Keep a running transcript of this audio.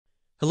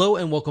Hello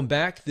and welcome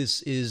back.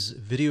 This is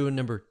video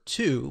number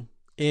 2,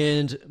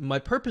 and my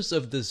purpose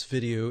of this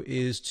video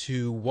is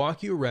to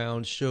walk you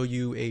around, show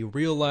you a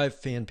real life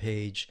fan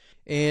page,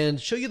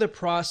 and show you the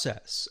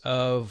process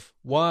of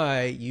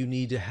why you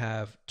need to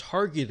have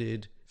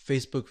targeted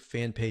Facebook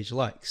fan page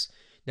likes.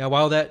 Now,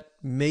 while that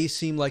may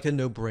seem like a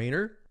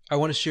no-brainer, I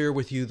want to share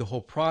with you the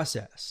whole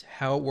process,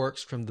 how it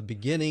works from the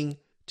beginning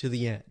to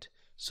the end,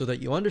 so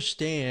that you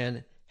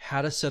understand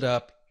how to set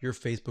up your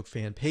Facebook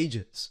fan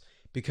pages,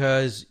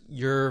 because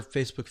your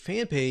Facebook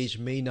fan page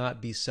may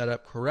not be set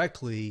up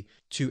correctly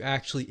to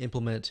actually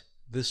implement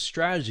this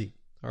strategy.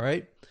 All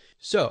right.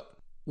 So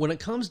when it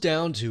comes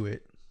down to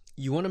it,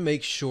 you want to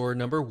make sure,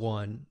 number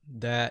one,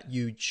 that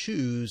you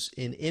choose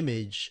an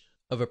image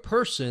of a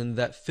person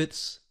that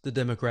fits the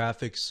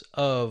demographics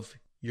of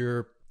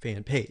your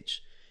fan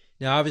page.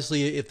 Now,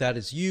 obviously, if that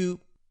is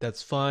you,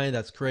 that's fine,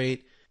 that's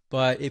great.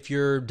 But if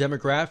your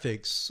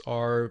demographics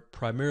are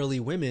primarily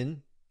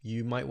women,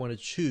 you might want to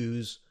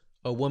choose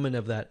a woman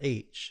of that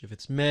age. If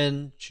it's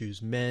men,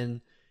 choose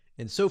men,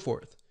 and so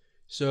forth.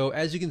 So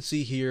as you can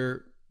see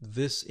here,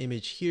 this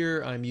image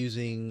here, I'm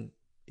using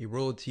a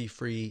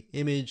royalty-free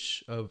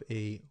image of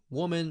a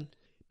woman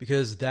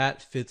because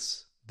that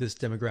fits this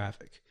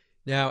demographic.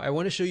 Now, I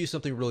want to show you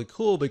something really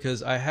cool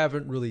because I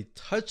haven't really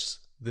touched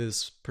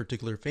this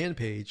particular fan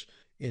page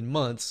in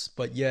months,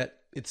 but yet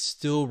it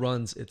still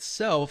runs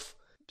itself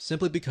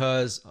simply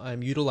because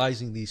I'm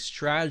utilizing the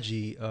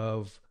strategy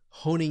of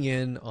honing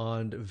in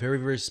on very,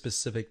 very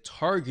specific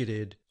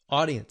targeted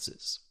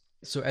audiences.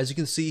 So as you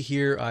can see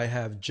here, I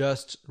have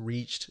just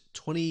reached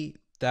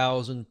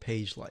 20,000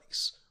 page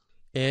likes.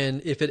 And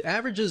if it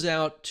averages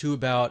out to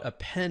about a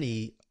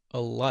penny a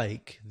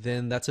like,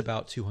 then that's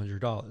about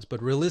 $200.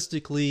 But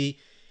realistically,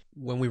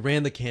 when we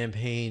ran the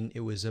campaign,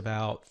 it was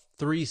about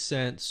 3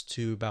 cents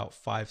to about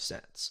 5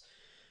 cents.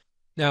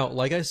 Now,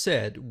 like I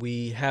said,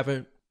 we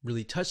haven't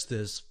really touched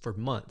this for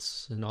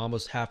months and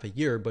almost half a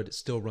year, but it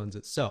still runs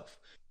itself.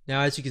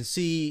 Now, as you can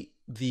see,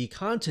 the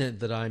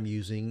content that I'm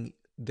using,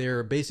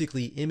 they're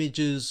basically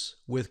images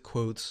with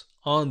quotes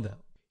on them.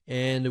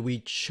 And we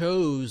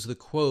chose the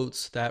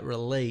quotes that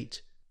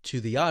relate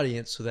to the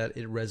audience so that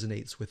it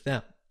resonates with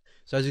them.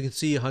 So as you can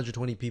see,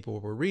 120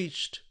 people were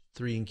reached,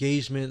 3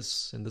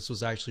 engagements, and this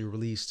was actually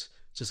released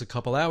just a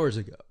couple hours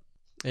ago.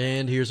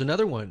 And here's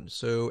another one.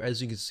 So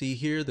as you can see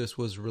here, this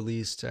was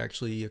released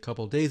actually a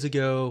couple days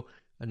ago.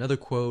 Another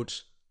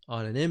quote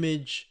on an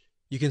image.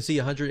 You can see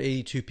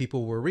 182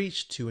 people were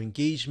reached, 2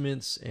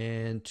 engagements,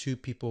 and 2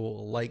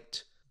 people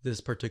liked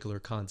this particular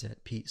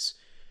content piece.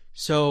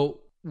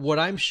 So what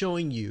I'm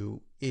showing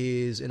you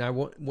is, and I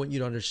want you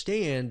to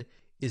understand,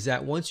 is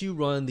that once you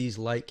run these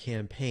like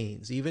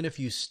campaigns, even if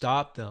you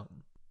stop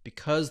them,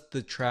 because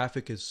the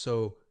traffic is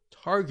so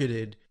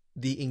targeted,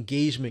 the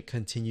engagement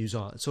continues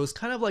on. So it's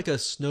kind of like a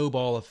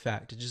snowball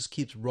effect. It just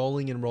keeps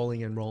rolling and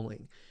rolling and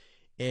rolling.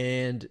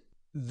 And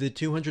the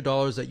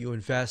 $200 that you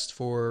invest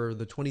for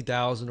the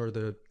 20,000 or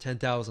the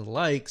 10,000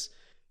 likes,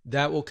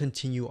 that will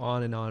continue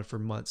on and on for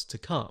months to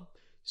come.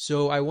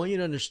 So I want you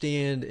to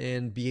understand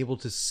and be able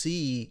to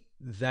see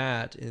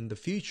that in the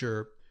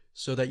future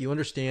so that you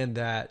understand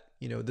that,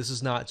 this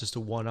is not just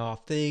a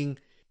one-off thing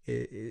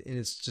and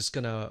it's just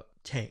gonna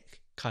tank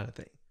kind of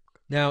thing.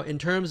 Now, in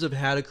terms of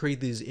how to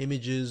create these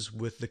images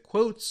with the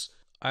quotes,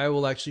 I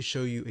will actually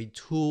show you a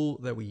tool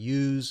that we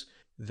use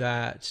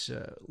that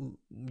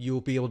you'll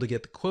be able to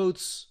get the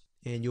quotes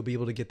and you'll be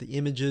able to get the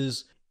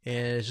images,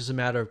 and it's just a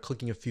matter of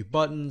clicking a few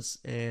buttons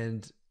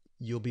and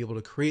you'll be able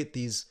to create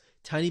these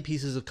tiny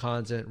pieces of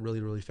content really,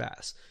 really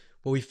fast.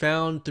 What we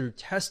found through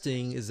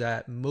testing is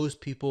that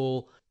most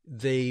people,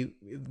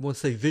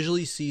 once they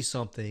visually see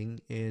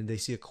something and they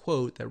see a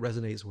quote that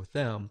resonates with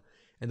them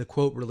and the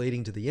quote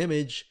relating to the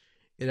image,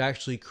 it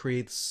actually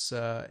creates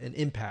an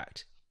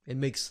impact. It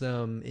makes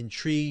them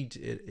intrigued.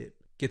 It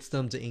gets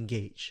them to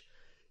engage.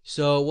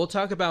 So we'll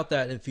talk about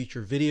that in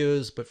future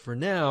videos, but for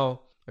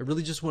now, I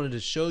really just wanted to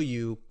show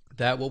you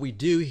that what we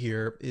do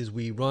here is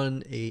we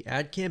run an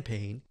ad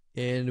campaign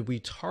and we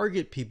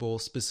target people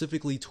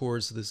specifically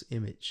towards this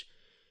image.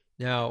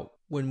 Now,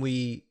 when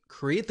we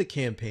create the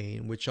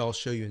campaign, which I'll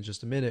show you in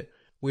just a minute,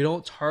 we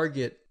don't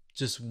target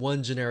just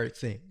one generic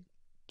thing.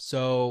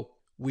 So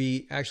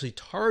we actually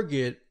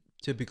target,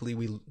 typically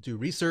we do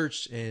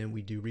research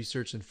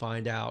and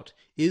find out,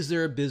 is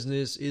there a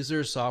business, is there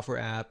a software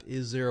app,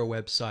 is there a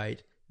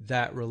website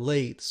that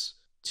relates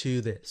to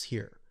this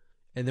here?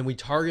 And then we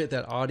target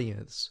that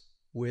audience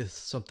with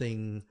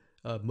something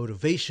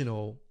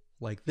motivational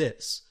like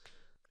this.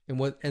 And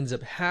what ends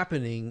up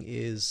happening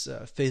is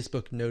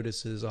Facebook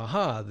notices,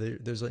 aha,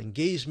 there's an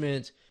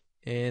engagement,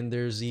 and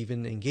there's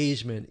even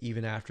engagement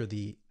even after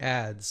the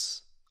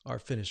ads are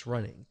finished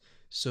running.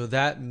 So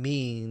that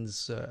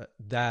means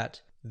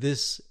that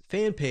this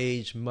fan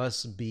page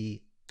must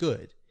be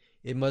good.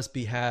 It must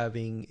be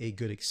having a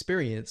good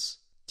experience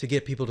to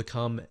get people to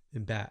come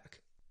and back.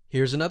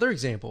 Here's another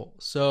example.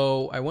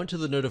 So I went to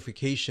the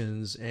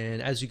notifications,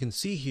 and as you can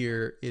see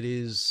here, it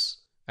is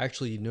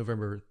actually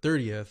November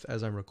 30th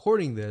as I'm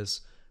recording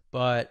this,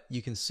 but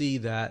you can see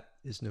that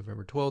is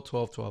November 12th,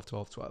 12th, 12th,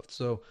 12th, 12th.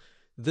 So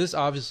this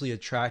obviously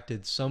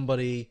attracted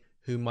somebody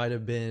who might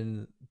have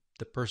been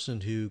the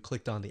person who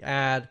clicked on the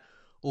ad,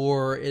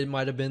 or it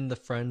might have been the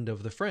friend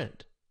of the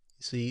friend.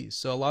 See,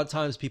 so a lot of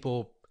times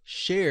people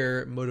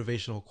share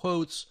motivational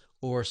quotes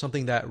or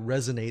something that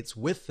resonates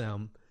with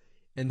them,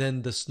 and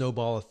then the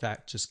snowball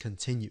effect just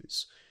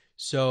continues.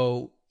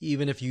 So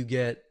even if you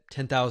get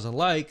 10,000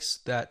 likes,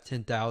 that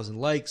 10,000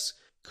 likes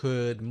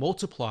could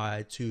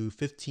multiply to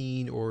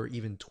 15 or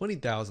even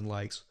 20,000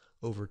 likes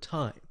over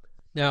time.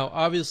 Now,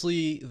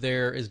 obviously,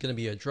 there is going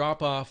to be a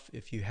drop off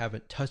if you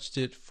haven't touched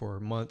it for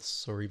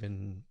months or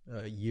even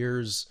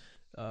years.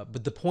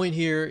 But the point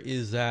here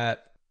is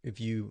that if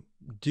you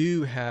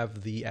do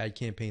have the ad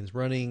campaigns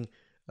running,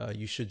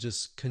 you should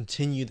just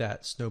continue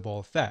that snowball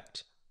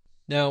effect.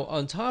 Now,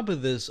 on top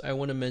of this, I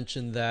want to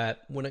mention that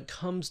when it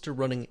comes to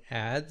running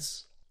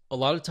ads, a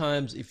lot of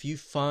times if you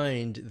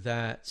find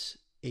that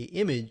an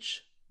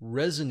image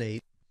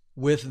resonates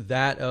with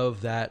that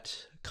of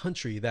that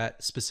country,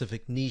 that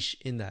specific niche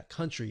in that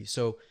country.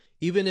 So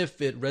even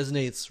if it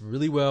resonates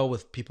really well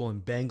with people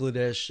in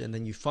Bangladesh, and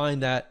then you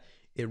find that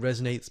it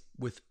resonates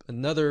with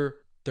another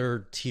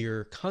third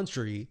tier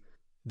country,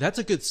 that's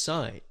a good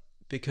sign,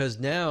 because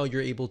now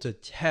you're able to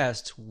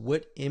test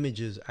what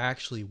images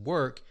actually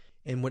work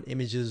and what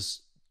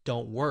images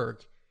don't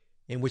work,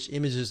 and which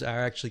images are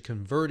actually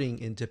converting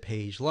into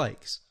page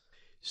likes.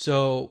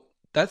 So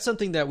that's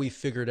something that we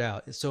figured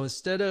out. So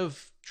instead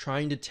of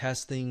trying to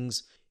test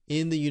things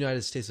in the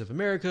United States of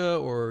America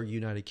or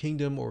United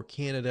Kingdom or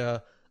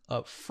Canada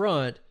up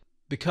front,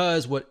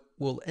 because what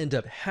will end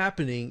up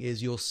happening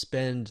is you'll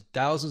spend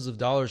thousands of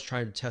dollars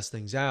trying to test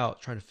things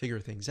out, trying to figure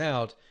things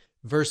out,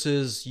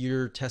 versus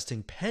you're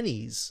testing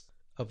pennies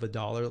of a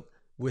dollar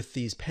with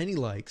these penny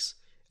likes,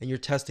 and you're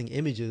testing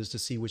images to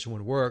see which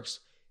one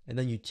works. And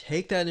then you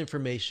take that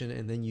information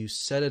and then you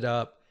set it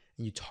up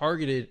and you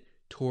target it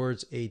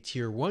towards a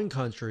tier 1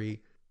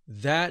 country.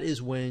 That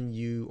is when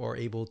you are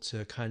able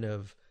to kind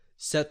of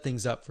set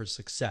things up for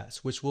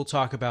success, which we'll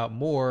talk about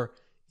more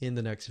in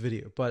the next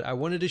video. But I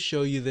wanted to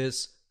show you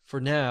this for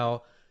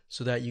now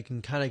so that you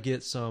can kind of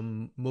get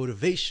some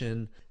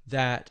motivation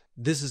that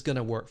this is going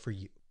to work for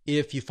you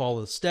if you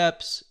follow the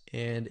steps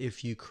and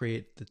if you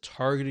create the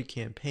targeted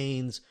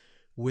campaigns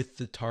with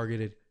the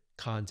targeted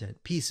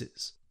content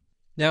pieces.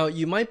 Now,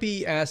 you might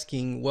be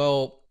asking,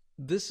 well,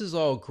 this is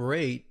all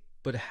great,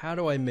 but how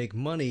do I make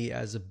money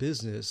as a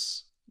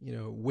business,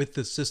 with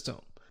the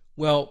system?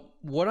 Well,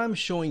 what I'm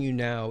showing you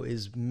now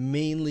is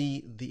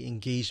mainly the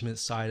engagement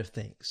side of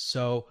things.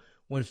 So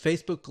when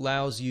Facebook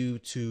allows you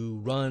to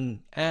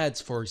run ads,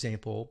 for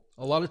example,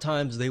 a lot of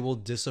times they will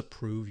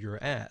disapprove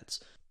your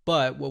ads.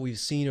 But what we've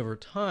seen over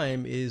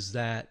time is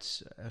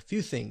that a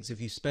few things.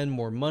 If you spend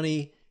more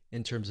money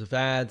in terms of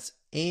ads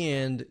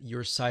and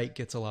your site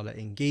gets a lot of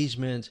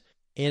engagement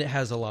and it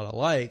has a lot of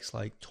likes,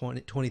 like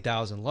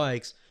 20,000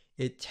 likes,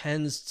 it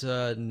tends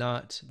to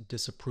not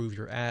disapprove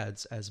your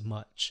ads as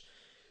much.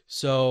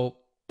 So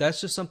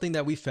that's just something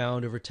that we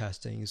found over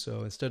testing.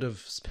 So instead of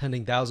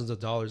spending thousands of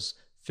dollars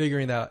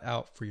figuring that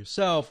out for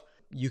yourself,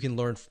 you can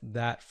learn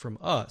that from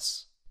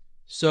us.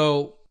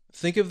 So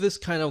think of this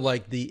kind of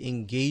like the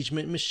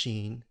engagement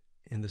machine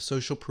and the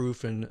social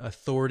proof and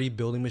authority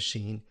building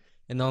machine.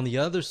 And on the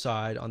other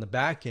side, on the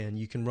back end,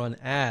 you can run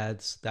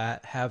ads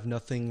that have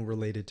nothing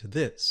related to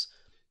this.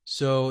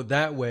 So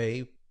that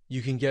way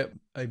you can get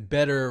a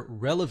better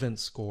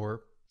relevance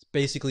score.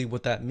 Basically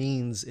what that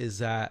means is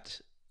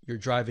that you're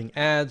driving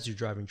ads, you're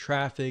driving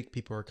traffic,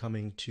 people are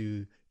coming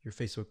to your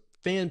Facebook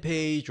fan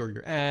page or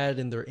your ad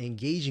and they're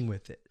engaging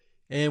with it.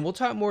 And we'll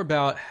talk more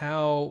about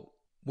how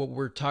what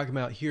we're talking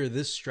about here,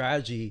 this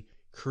strategy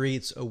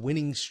creates a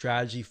winning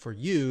strategy for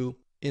you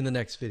in the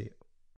next video.